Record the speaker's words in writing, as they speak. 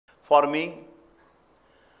For me,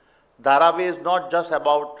 Dharavi is not just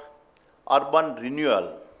about urban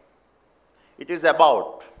renewal. It is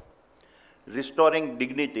about restoring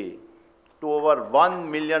dignity to over 1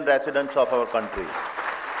 million residents of our country.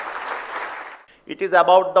 It is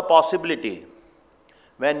about the possibility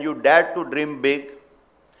when you dare to dream big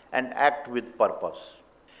and act with purpose.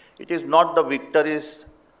 It is not the victories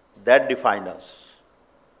that define us.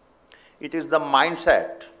 It is the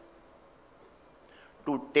mindset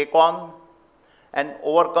to take on and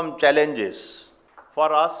overcome challenges.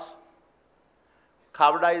 For us,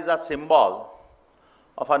 Khavda is a symbol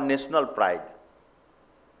of our national pride,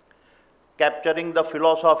 capturing the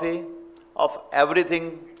philosophy of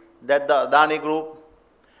everything that the Adani Group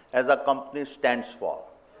as a company stands for.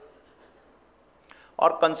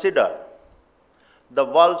 Or consider the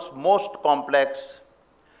world's most complex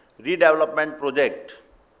redevelopment project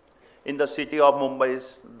in the city of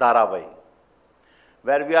Mumbai's Dharavi,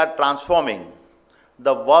 where we are transforming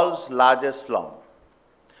the world's largest slum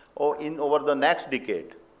over the next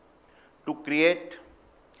decade to create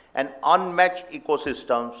an unmatched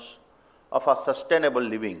ecosystems of a sustainable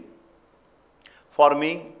living. For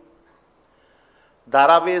me,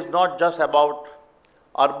 Dharavi is not just about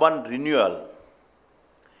urban renewal.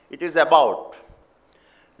 It is about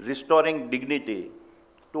restoring dignity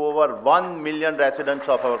to over 1 million residents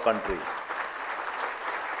of our country.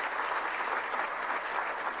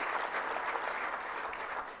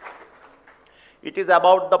 It is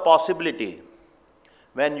about the possibility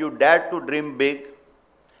when you dare to dream big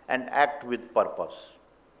and act with purpose.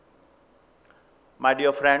 My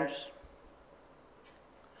dear friends,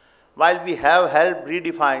 while we have helped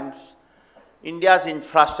redefine India's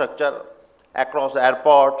infrastructure across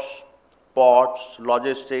airports, ports,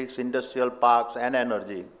 logistics, industrial parks, and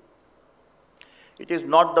energy, it is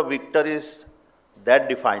not the victories that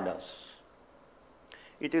define us.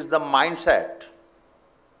 It is the mindset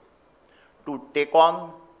to take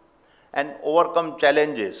on and overcome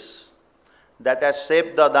challenges that has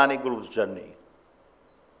shaped the Adani Group's journey.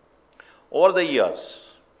 Over the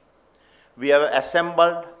years, we have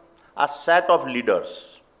assembled a set of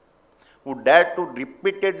leaders who dare to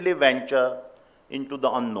repeatedly venture into the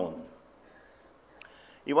unknown.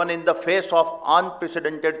 Even in the face of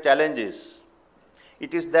unprecedented challenges,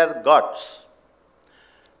 it is their guts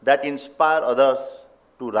that inspire others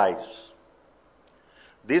to rise.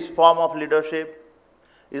 This form of leadership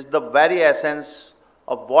is the very essence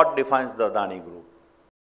of what defines the Adani Group.